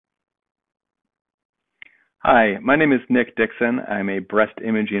Hi, my name is Nick Dixon. I'm a breast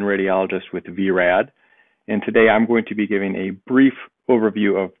imaging radiologist with vRad, and today I'm going to be giving a brief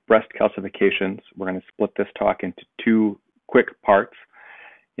overview of breast calcifications. We're going to split this talk into two quick parts,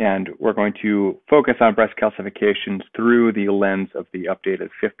 and we're going to focus on breast calcifications through the lens of the updated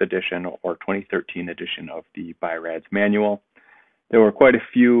 5th edition or 2013 edition of the vRad's manual. There were quite a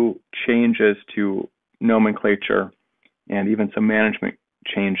few changes to nomenclature and even some management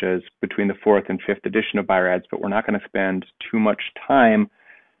changes between the 4th and 5th edition of vRads, but we're not going to spend too much time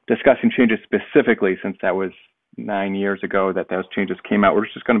discussing changes specifically since that was 9 years ago that those changes came out. We're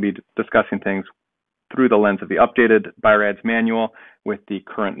just going to be discussing things through the lens of the updated vRads manual with the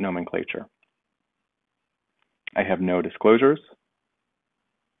current nomenclature. I have no disclosures.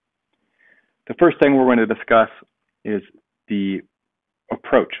 The first thing we're going to discuss is the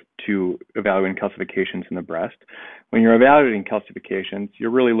approach to evaluating calcifications in the breast. When you're evaluating calcifications, you're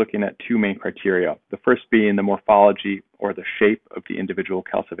really looking at two main criteria. The first being the morphology or the shape of the individual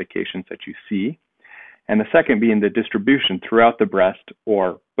calcifications that you see, and the second being the distribution throughout the breast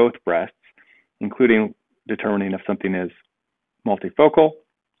or both breasts, including determining if something is multifocal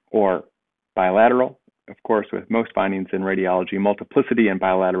or bilateral. Of course, with most findings in radiology, multiplicity and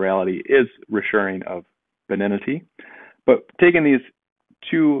bilaterality is reassuring of benignity. But taking these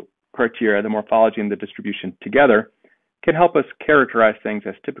two criteria, the morphology and the distribution together, can help us characterize things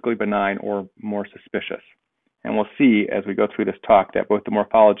as typically benign or more suspicious. And we'll see as we go through this talk that both the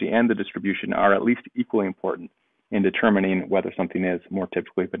morphology and the distribution are at least equally important in determining whether something is more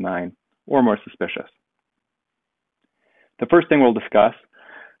typically benign or more suspicious. The first thing we'll discuss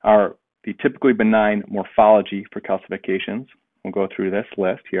are the typically benign morphology for calcifications. We'll go through this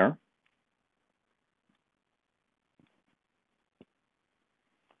list here.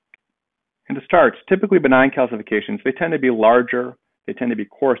 And to start, typically benign calcifications, they tend to be larger, they tend to be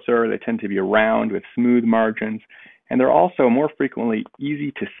coarser, they tend to be round with smooth margins, and they're also more frequently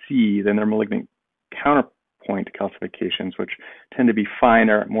easy to see than their malignant counterpoint calcifications, which tend to be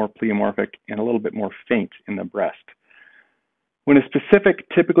finer, more pleomorphic, and a little bit more faint in the breast. When a specific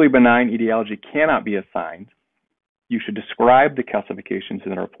typically benign etiology cannot be assigned, you should describe the calcifications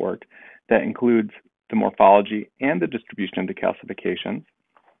in the report. That includes the morphology and the distribution of the calcifications,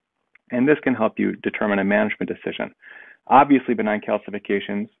 and this can help you determine a management decision. Obviously, benign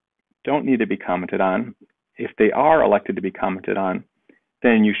calcifications don't need to be commented on. If they are elected to be commented on,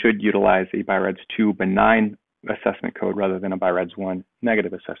 then you should utilize a vRads 2 benign assessment code rather than a vRads 1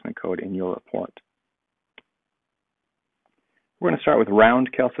 negative assessment code in your report. We're going to start with round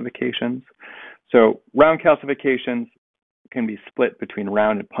calcifications. So round calcifications can be split between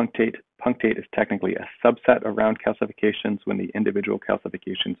round and punctate. Punctate is technically a subset of round calcifications when the individual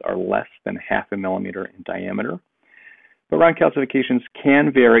calcifications are less than 0.5 millimeter in diameter. But round calcifications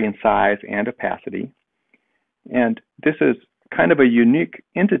can vary in size and opacity. And this is kind of a unique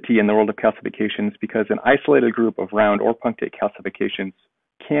entity in the world of calcifications because an isolated group of round or punctate calcifications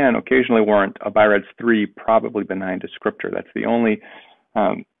can occasionally warrant a vRads 3 probably benign descriptor. That's the only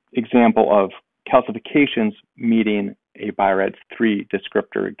example of calcifications meeting a vRads 3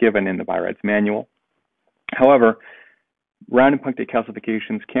 descriptor given in the vRads manual. However, round and punctate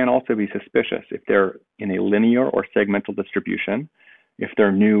calcifications can also be suspicious if they're in a linear or segmental distribution, if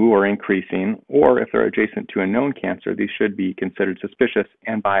they're new or increasing, or if they're adjacent to a known cancer. These should be considered suspicious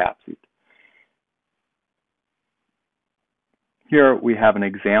and biopsied. Here we have an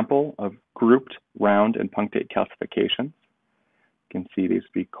example of grouped round and punctate calcifications. You can see these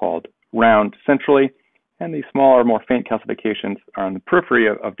be called round centrally, and the smaller, more faint calcifications are on the periphery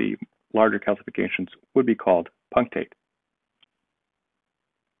of the larger calcifications would be called punctate.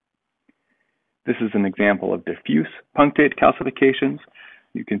 This is an example of diffuse punctate calcifications.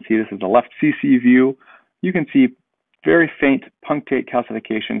 You can see this is a left CC view. You can see very faint punctate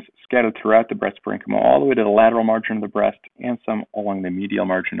calcifications scattered throughout the breast parenchyma all the way to the lateral margin of the breast and some along the medial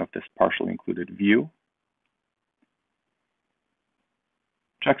margin of this partially included view.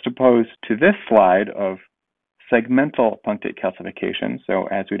 Juxtaposed to this slide of segmental punctate calcification. So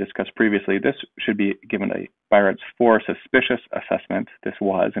as we discussed previously, this should be given a vRads 4 suspicious assessment. This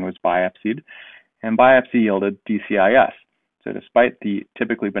was and was biopsied, and biopsy yielded DCIS. So despite the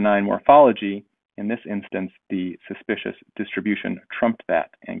typically benign morphology, in this instance, the suspicious distribution trumped that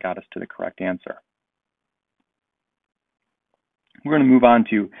and got us to the correct answer. We're going to move on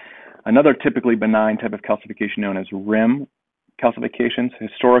to another typically benign type of calcification known as rim calcifications.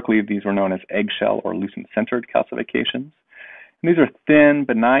 Historically, these were known as eggshell or lucent-centered calcifications. And these are thin,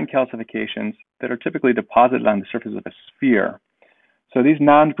 benign calcifications that are typically deposited on the surface of a sphere. So these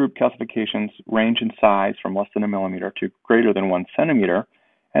non-group calcifications range in size from less than 1 millimeter to greater than 1 centimeter,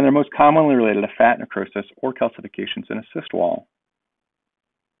 and they're most commonly related to fat necrosis or calcifications in a cyst wall.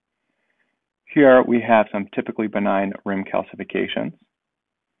 Here we have some typically benign rim calcifications.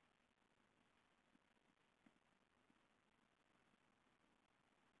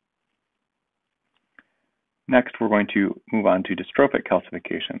 Next, we're going to move on to dystrophic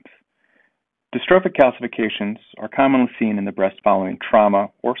calcifications. Dystrophic calcifications are commonly seen in the breast following trauma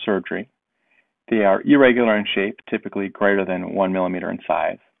or surgery. They are irregular in shape, typically greater than 1 millimeter in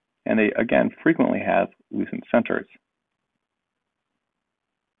size, and they, again, frequently have lucent centers.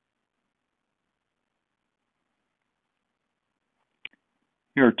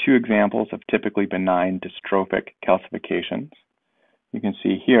 Here are two examples of typically benign dystrophic calcifications. You can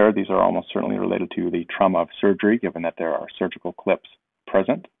see here, these are almost certainly related to the trauma of surgery, given that there are surgical clips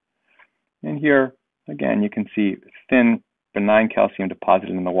present. And here, again, you can see thin, benign calcium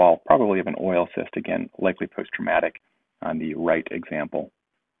deposited in the wall, probably of an oil cyst, again, likely post-traumatic on the right example.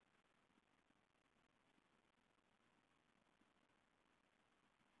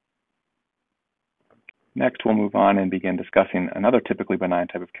 Next, we'll move on and begin discussing another typically benign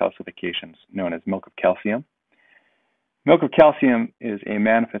type of calcifications known as milk of calcium. Milk of calcium is a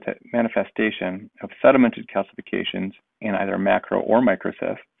manifestation of sedimented calcifications in either macro or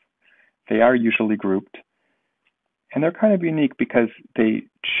microcysts. They are usually grouped, and they're kind of unique because they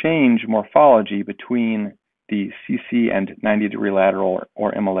change morphology between the CC and 90-degree lateral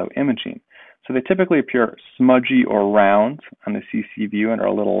or MLO imaging. So they typically appear smudgy or round on the CC view and are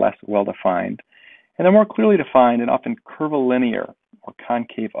a little less well-defined. And they're more clearly defined and often curvilinear or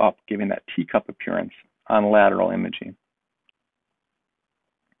concave up, giving that teacup appearance on lateral imaging.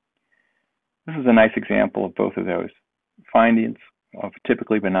 This is a nice example of both of those findings of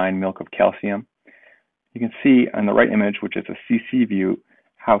typically benign milk of calcium. You can see on the right image, which is a CC view,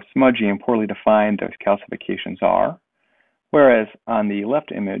 how smudgy and poorly defined those calcifications are, whereas on the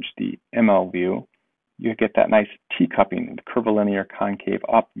left image, the ML view, you get that nice teacupping, the curvilinear concave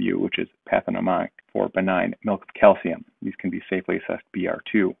up view, which is pathognomonic for benign milk of calcium. These can be safely assessed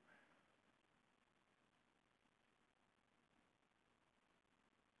BR2.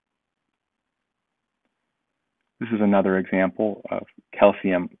 This is another example of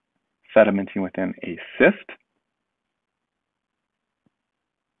calcium sedimenting within a cyst.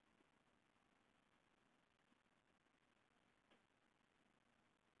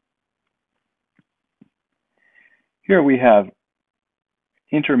 Here we have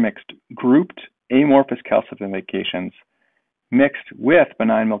intermixed grouped amorphous calcifications mixed with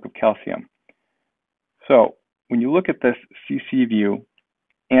benign milk of calcium. So when you look at this CC view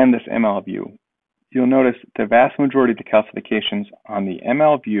and this ML view, you'll notice the vast majority of the calcifications on the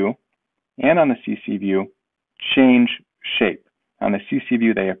ML view and on the CC view change shape. On the CC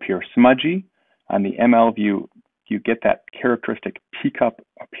view, they appear smudgy. On the ML view, you get that characteristic teacup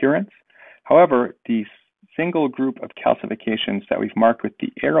appearance. However, the single group of calcifications that we've marked with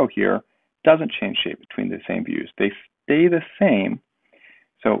the arrow here doesn't change shape between the same views. They stay the same.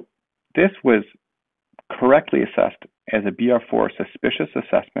 So this was correctly assessed as a BR4 suspicious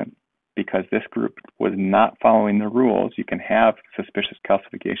assessment because this group was not following the rules. You can have suspicious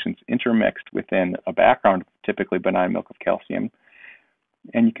calcifications intermixed within a background of typically benign milk of calcium.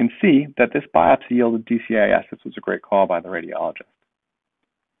 And you can see that this biopsy yielded DCIS. This was a great call by the radiologist.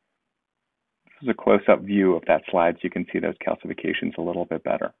 This is a close-up view of that slide, so you can see those calcifications a little bit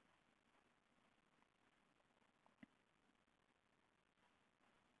better.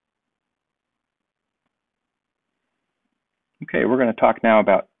 Okay, we're going to talk now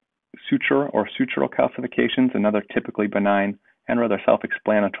about suture or sutural calcifications, another typically benign and rather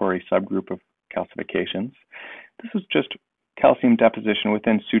self-explanatory subgroup of calcifications. This is just calcium deposition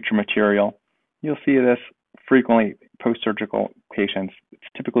within suture material. You'll see this frequently post-surgical patients. It's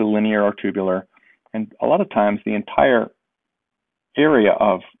typically linear or tubular, and a lot of times the entire area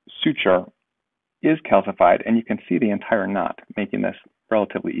of suture is calcified, and you can see the entire knot, making this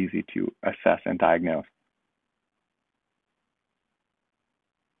relatively easy to assess and diagnose.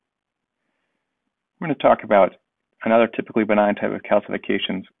 We're going to talk about another typically benign type of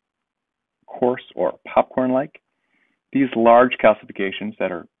calcifications, coarse or popcorn-like. These large calcifications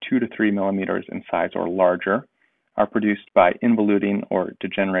that are 2 to 3 millimeters in size or larger are produced by involuting or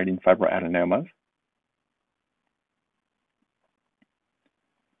degenerating fibroadenomas.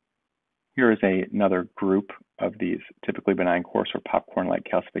 Here is another group of these typically benign coarse or popcorn-like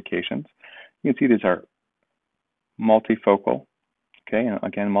calcifications. You can see these are multifocal. Okay, and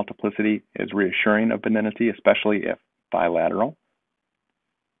again, multiplicity is reassuring of benignity, especially if bilateral.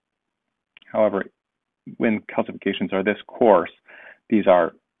 However, when calcifications are this coarse, these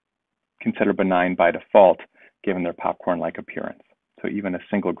are considered benign by default, given their popcorn-like appearance. So even a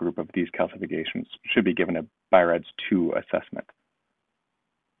single group of these calcifications should be given a vRad's 2 assessment.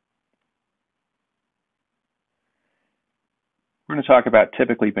 We're going to talk about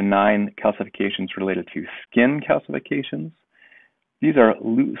typically benign calcifications related to skin calcifications. These are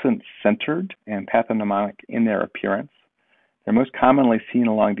lucent-centered and pathognomonic in their appearance. They're most commonly seen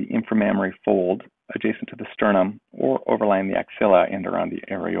along the inframammary fold, adjacent to the sternum, or overlying the axilla and around the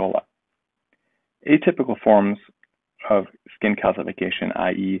areola. Atypical forms of skin calcification,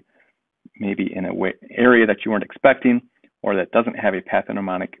 i.e., maybe in an area that you weren't expecting or that doesn't have a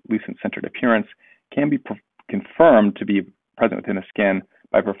pathognomonic lucent-centered appearance, can be confirmed to be present within the skin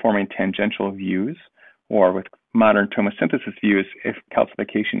by performing tangential views, or with modern tomosynthesis views, if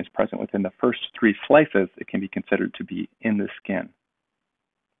calcification is present within the first 3 slices, it can be considered to be in the skin.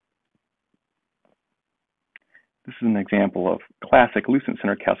 This is an example of classic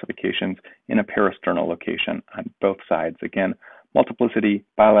lucent-centered calcifications in a peristernal location on both sides. Again, multiplicity,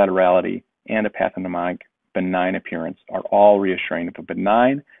 bilaterality, and a pathognomonic benign appearance are all reassuring. If a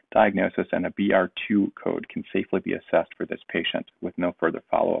benign diagnosis and a BR2 code can safely be assessed for this patient with no further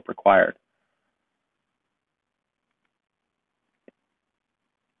follow-up required.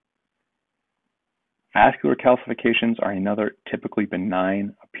 Vascular calcifications are another typically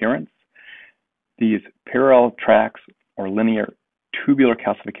benign appearance. These parallel tracts or linear tubular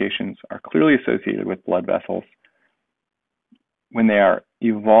calcifications are clearly associated with blood vessels. When they are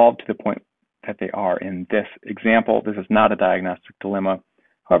evolved to the point that they are in this example, this is not a diagnostic dilemma.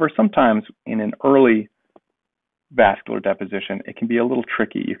 However, sometimes in an early vascular deposition, it can be a little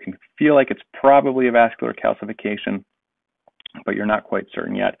tricky. You can feel like it's probably a vascular calcification, but you're not quite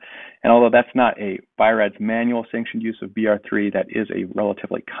certain yet. And although that's not a vRad's manual sanctioned use of BR3, that is a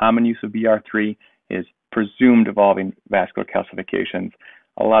relatively common use of BR3, is presumed involving vascular calcifications.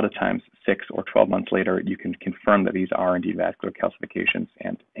 A lot of times, 6 or 12 months later, you can confirm that these are indeed vascular calcifications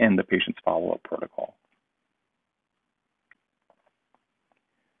and end the patient's follow-up protocol.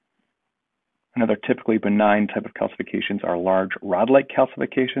 Another typically benign type of calcifications are large rod-like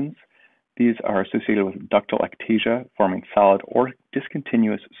calcifications. These are associated with ductal ectasia, forming solid or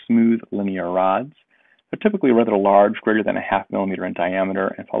discontinuous smooth linear rods. They're typically rather large, greater than 0.5 millimeter in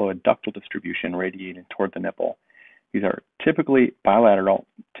diameter, and follow a ductal distribution radiating toward the nipple. These are typically bilateral,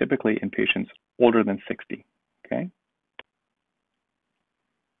 typically in patients older than 60. Okay?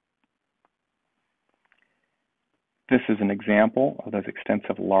 This is an example of those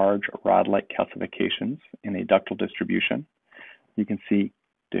extensive large rod-like calcifications in a ductal distribution. You can see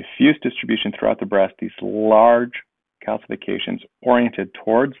diffuse distribution throughout the breast, these large calcifications oriented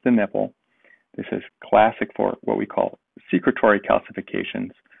towards the nipple. This is classic for what we call secretory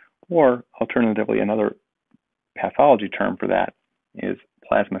calcifications, or alternatively, another pathology term for that is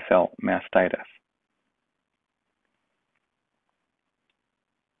plasma cell mastitis.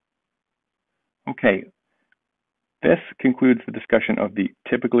 Okay, this concludes the discussion of the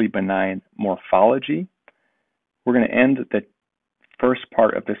typically benign morphology. We're going to end the first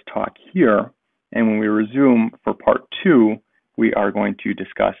part of this talk here, and when we resume for part 2, we are going to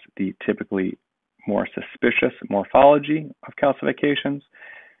discuss the typically more suspicious morphology of calcifications,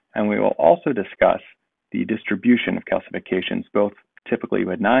 and we will also discuss the distribution of calcifications, both typically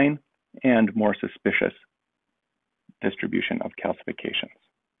benign and more suspicious distribution of calcifications.